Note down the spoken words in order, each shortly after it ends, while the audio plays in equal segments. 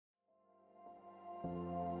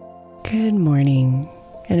Good morning,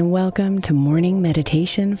 and welcome to Morning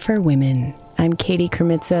Meditation for Women. I'm Katie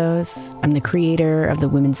Kremitzos. I'm the creator of the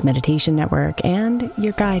Women's Meditation Network and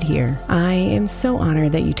your guide here. I am so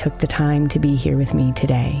honored that you took the time to be here with me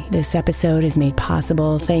today. This episode is made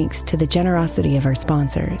possible thanks to the generosity of our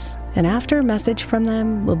sponsors. And after a message from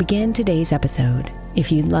them, we'll begin today's episode.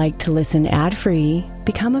 If you'd like to listen ad-free,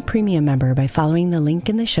 become a premium member by following the link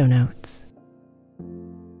in the show notes.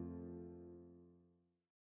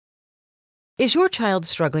 Is your child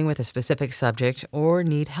struggling with a specific subject or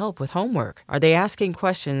need help with homework? Are they asking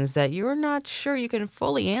questions that you're not sure you can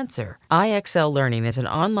fully answer? IXL Learning is an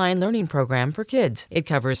online learning program for kids. It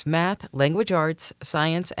covers math, language arts,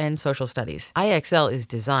 science, and social studies. IXL is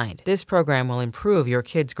designed. This program will improve your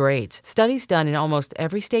kids' grades. Studies done in almost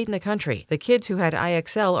every state in the country. The kids who had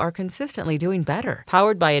IXL are consistently doing better.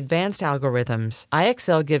 Powered by advanced algorithms,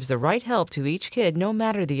 IXL gives the right help to each kid no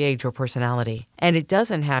matter the age or personality. And it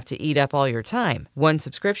doesn't have to eat up all your time. One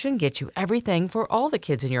subscription gets you everything for all the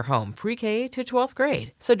kids in your home, pre-K to 12th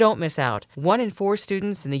grade. So don't miss out. 1 in 4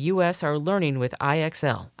 students in the U.S. are learning with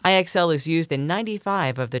IXL. IXL is used in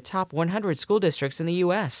 95 of the top 100 school districts in the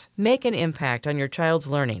U.S. Make an impact on your child's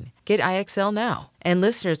learning. Get IXL now. And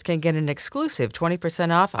listeners can get an exclusive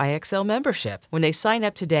 20% off IXL membership when they sign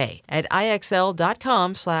up today at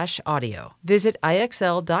IXL.com/audio. Visit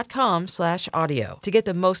IXL.com/audio to get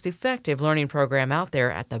the most effective learning program out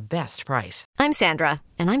there at the best price. I'm Sandra,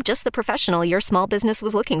 and I'm just the professional your small business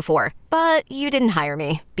was looking for. But you didn't hire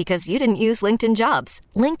me because you didn't use LinkedIn Jobs.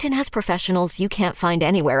 LinkedIn has professionals you can't find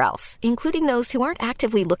anywhere else, including those who aren't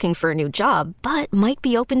actively looking for a new job, but might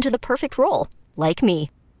be open to the perfect role, like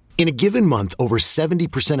me. In a given month, over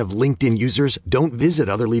 70% of LinkedIn users don't visit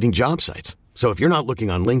other leading job sites. So if you're not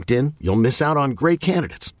looking on LinkedIn, you'll miss out on great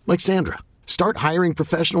candidates like Sandra. Start hiring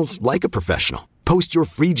professionals like a professional. Post your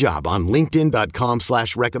free job on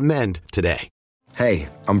linkedin.com/recommend today. Hey,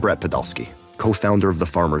 I'm Brett Podolsky, co-founder of The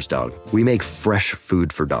Farmer's Dog. We make fresh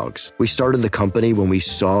food for dogs. We started the company when we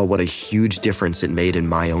saw what a huge difference it made in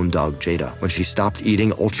my own dog, Jada, when she stopped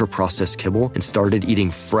eating ultra-processed kibble and started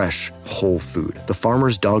eating fresh, whole food. The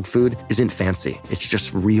Farmer's Dog food isn't fancy. It's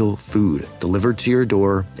just real food delivered to your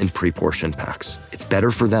door in pre-portioned packs. It's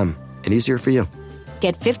better for them and easier for you.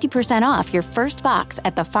 Get 50% off your first box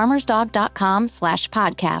at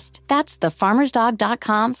thefarmersdog.com/podcast. That's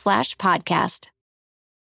thefarmersdog.com/podcast.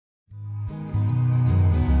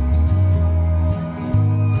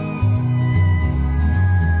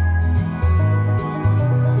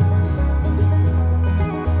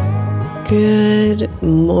 Good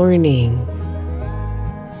morning.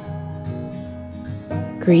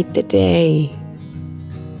 Greet the day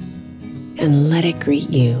and let it greet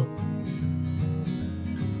you.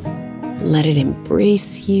 Let it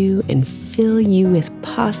embrace you and fill you with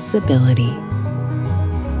possibilities.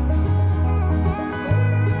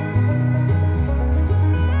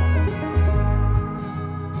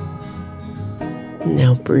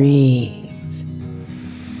 Now breathe.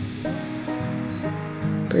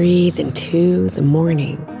 Breathe into the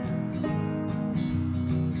morning,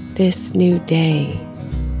 this new day,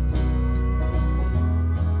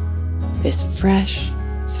 this fresh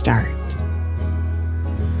start.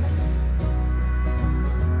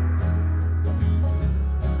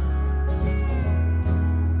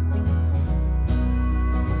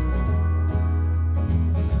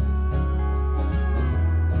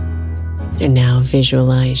 And now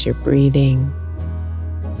visualize your breathing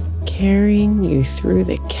carrying you through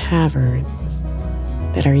the caverns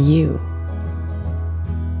that are you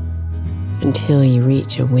until you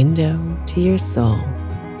reach a window to your soul.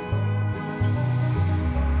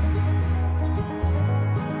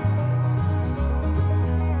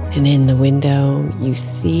 And in the window, you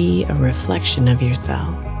see a reflection of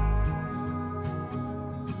yourself,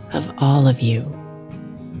 of all of you,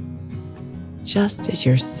 just as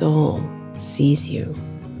your soul sees you.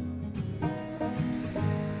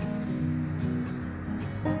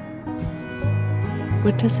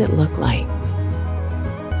 What does it look like?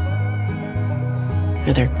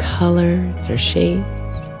 Are there colors or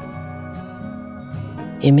shapes,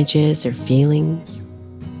 images or feelings?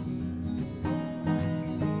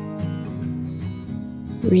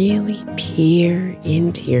 Really peer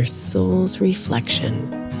into your soul's reflection.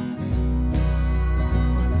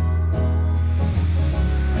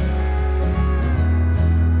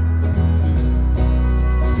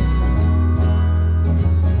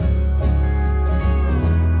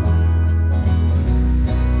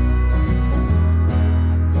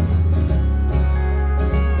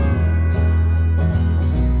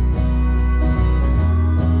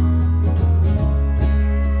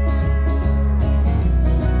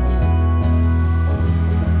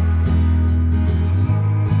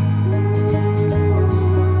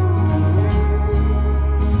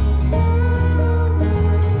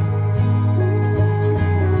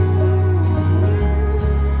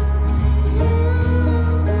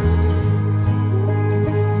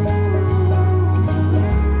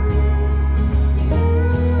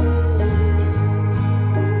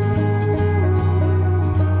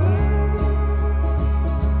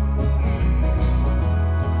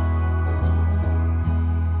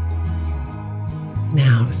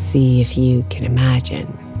 see if you can imagine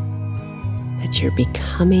that you're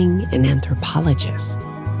becoming an anthropologist,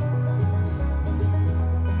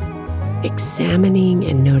 examining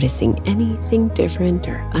and noticing anything different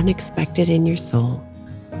or unexpected in your soul.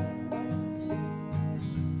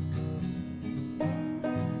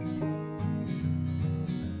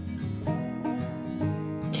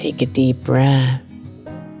 Take a deep breath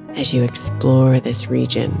as you explore this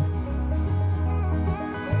region.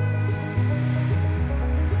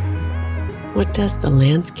 What does the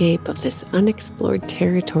landscape of this unexplored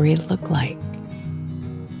territory look like?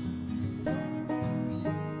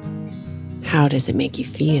 How does it make you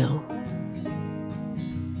feel?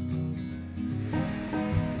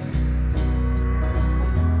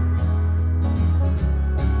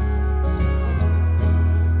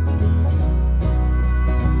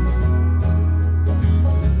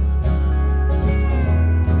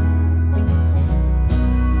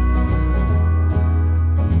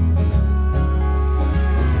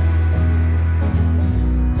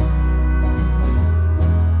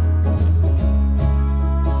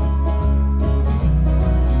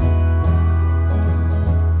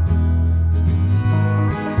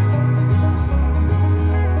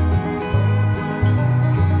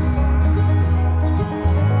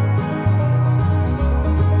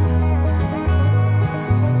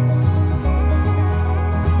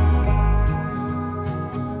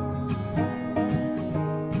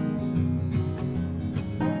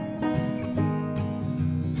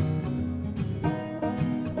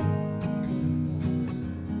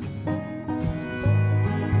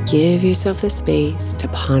 Give yourself the space to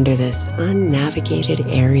ponder this unnavigated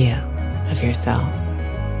area of yourself.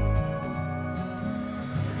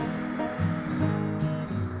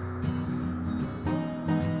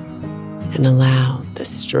 And allow the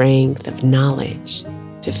strength of knowledge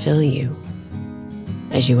to fill you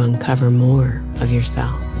as you uncover more of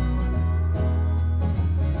yourself.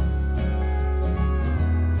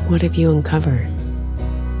 What have you uncovered?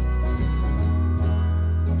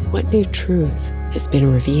 What new truth has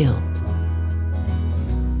been revealed?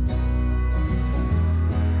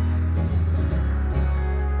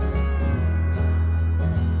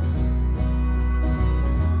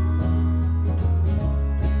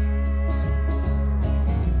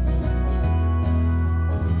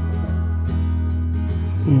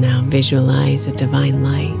 Now visualize a divine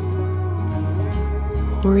light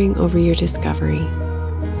pouring over your discovery,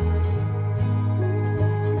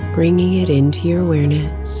 bringing it into your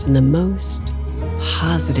awareness in the most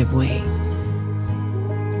positive way.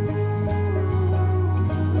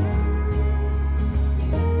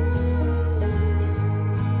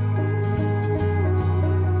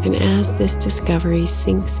 And as this discovery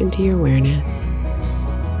sinks into your awareness,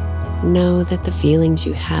 know that the feelings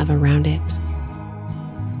you have around it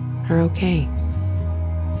are okay.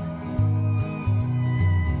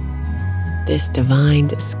 This divine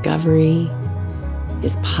discovery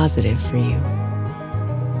is positive for you.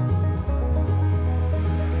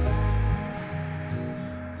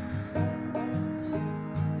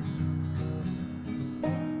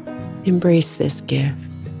 Embrace this gift,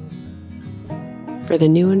 for the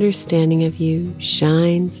new understanding of you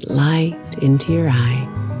shines light into your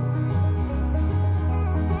eyes,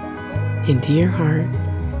 into your heart,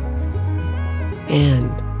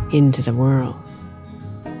 and into the world.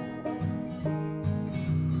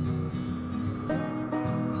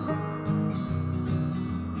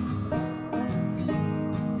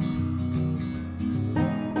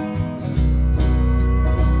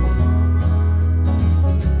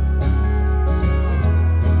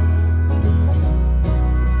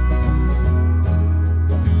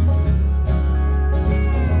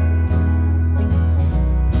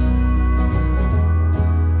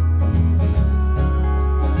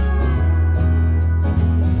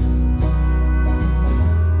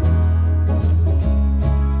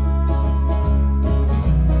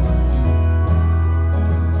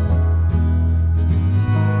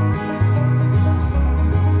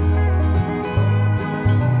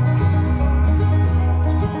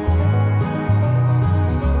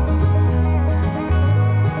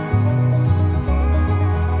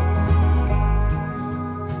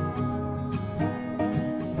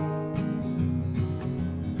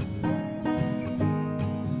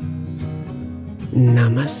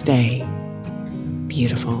 Namaste,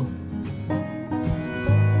 beautiful.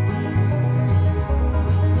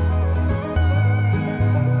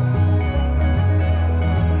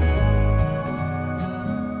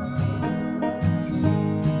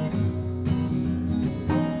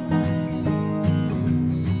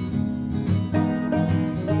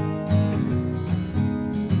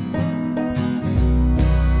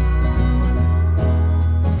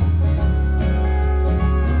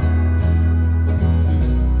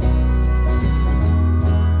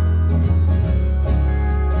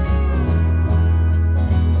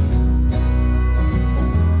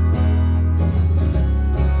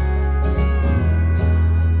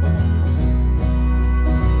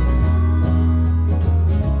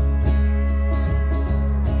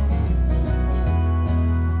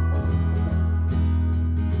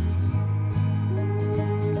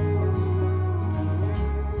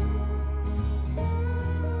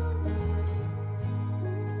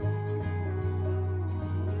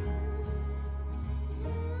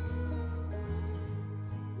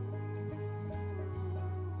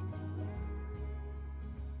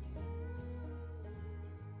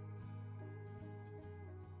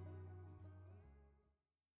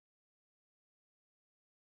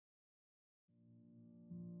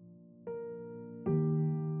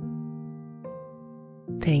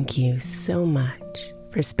 Thank you so much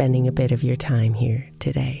for spending a bit of your time here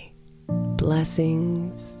today.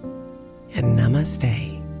 Blessings and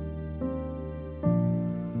namaste.